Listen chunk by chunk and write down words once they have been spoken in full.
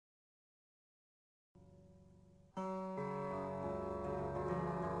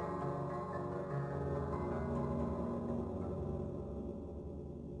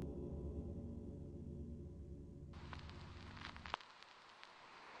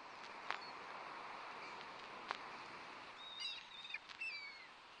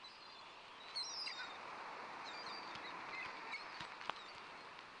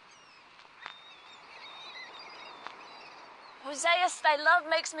Zeus, thy love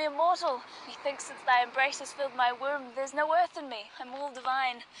makes me immortal. Methinks since thy embrace has filled my womb, there's no earth in me, I'm all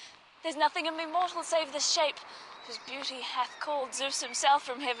divine. There's nothing in me mortal save this shape, whose beauty hath called Zeus himself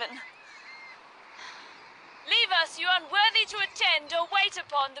from heaven. Leave us, you unworthy to attend or wait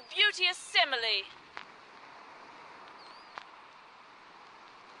upon the beauteous Semele.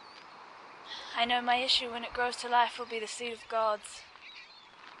 I know my issue when it grows to life will be the seed of gods.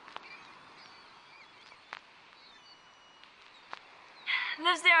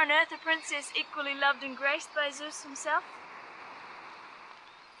 Lives there on earth a princess equally loved and graced by Zeus himself?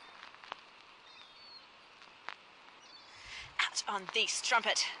 Out on thee,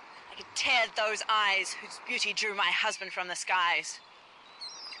 strumpet! I could tear those eyes whose beauty drew my husband from the skies.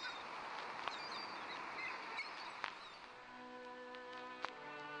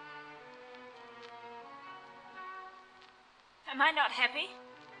 Am I not happy?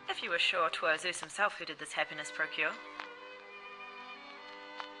 If you were sure 'twere Zeus himself who did this happiness procure.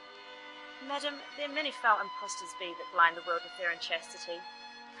 Madam, there many foul impostors be that blind the world with their unchastity.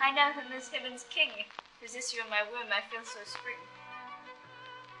 I know him as heaven's king, whose issue in my womb I feel so spring.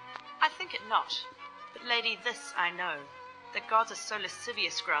 I think it not, but lady, this I know, that gods are so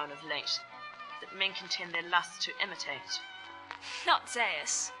lascivious grown of late, that men contend their lusts to imitate. Not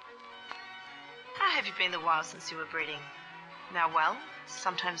Zeus. How have you been the while since you were breeding? Now well,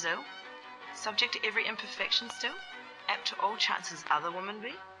 sometimes ill, subject to every imperfection still, apt to all chances other women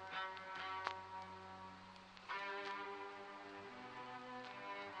be?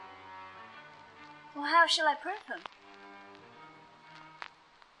 Well, how shall I prove him?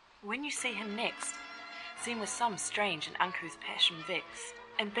 When you see him next, seem with some strange and uncouth passion vex,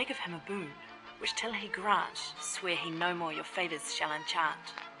 and beg of him a boon, which till he grant, swear he no more your favours shall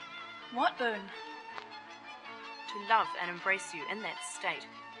enchant. What boon? To love and embrace you in that state,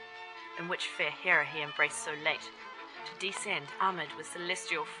 in which fair Hera he embraced so late, to descend armoured with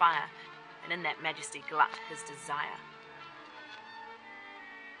celestial fire, and in that majesty glut his desire.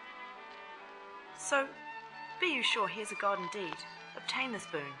 So, be you sure he's a god indeed, obtain this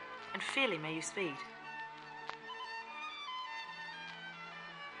boon, and fairly may you speed.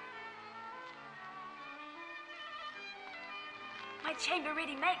 My chamber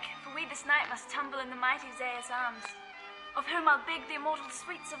ready make, for we this night must tumble in the mighty Zeus' arms, of whom I'll beg the immortal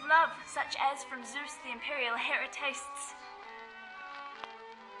sweets of love, such as from Zeus the imperial Hera tastes.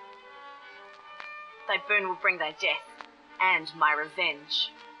 Thy boon will bring thy death, and my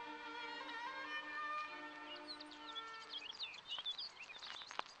revenge.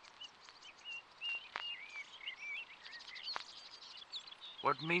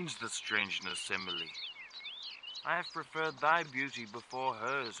 What means the strangeness, Semele? I have preferred thy beauty before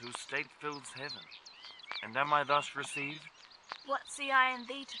hers, whose state fills heaven. And am I thus received? What see I in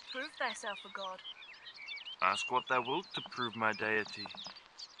thee to prove thyself a god? Ask what thou wilt to prove my deity.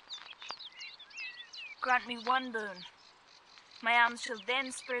 Grant me one boon. My arms shall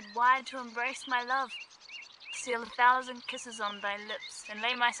then spread wide to embrace my love, seal 1,000 kisses on thy lips, and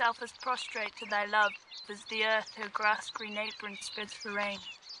lay myself as prostrate to thy love as the earth her grass-green apron spreads for rain.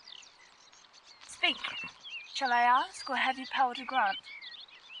 Speak. Shall I ask, or have you power to grant?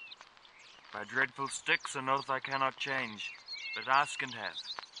 By dreadful Styx an oath I cannot change, but ask and have.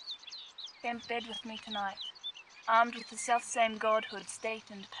 Then bed with me tonight, armed with the self-same godhood, state,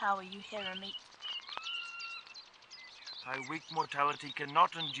 and power you here meet. Thy weak mortality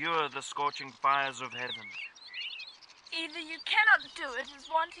cannot endure the scorching fires of heaven. Either you cannot do it as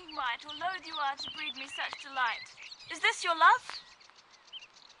wanting might, or loath you are to breed me such delight. Is this your love?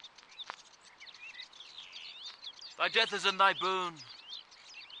 Thy death is in thy boon.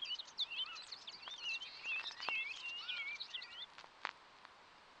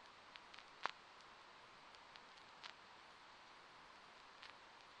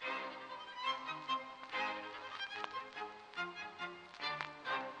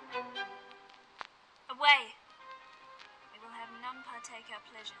 Away. We will have none partake our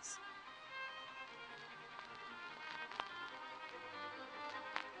pleasures.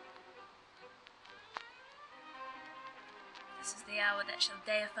 This is the hour that shall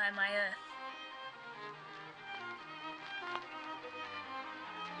deify my earth.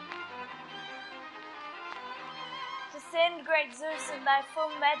 Descend, great Zeus, in thy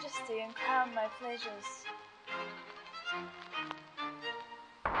full majesty, and crown my pleasures.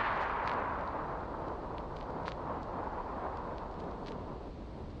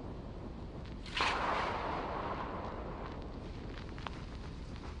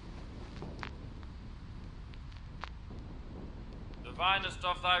 Divinest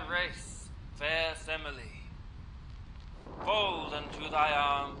of thy race, fair Semele, fold into thy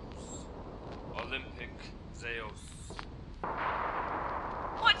arms, Olympic Zeus.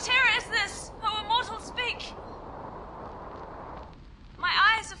 speak. My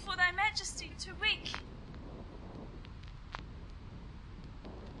eyes are for thy majesty too weak.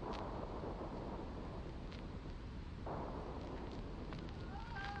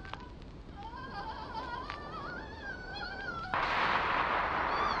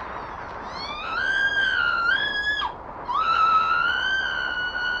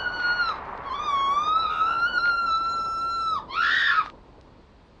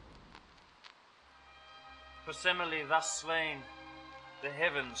 For Semele thus slain, the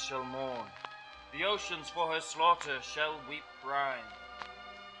heavens shall mourn. The oceans for her slaughter shall weep brine.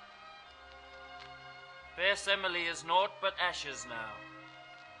 Fair Semele is naught but ashes now.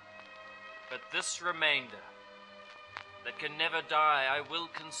 But this remainder, that can never die, I will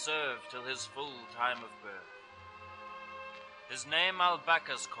conserve till his full time of birth. His name I'll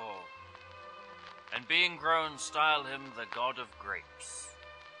Bacchus call, and being grown style him the god of grapes.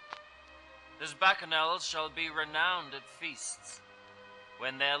 His bacchanals shall be renowned at feasts,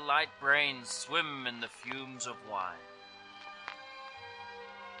 when their light brains swim in the fumes of wine.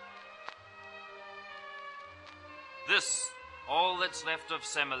 This, all that's left of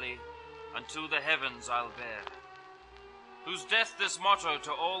Semele, unto the heavens I'll bear, whose death this motto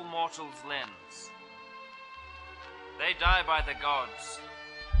to all mortals lends. They die by the gods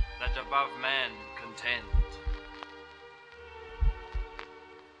that above man contend.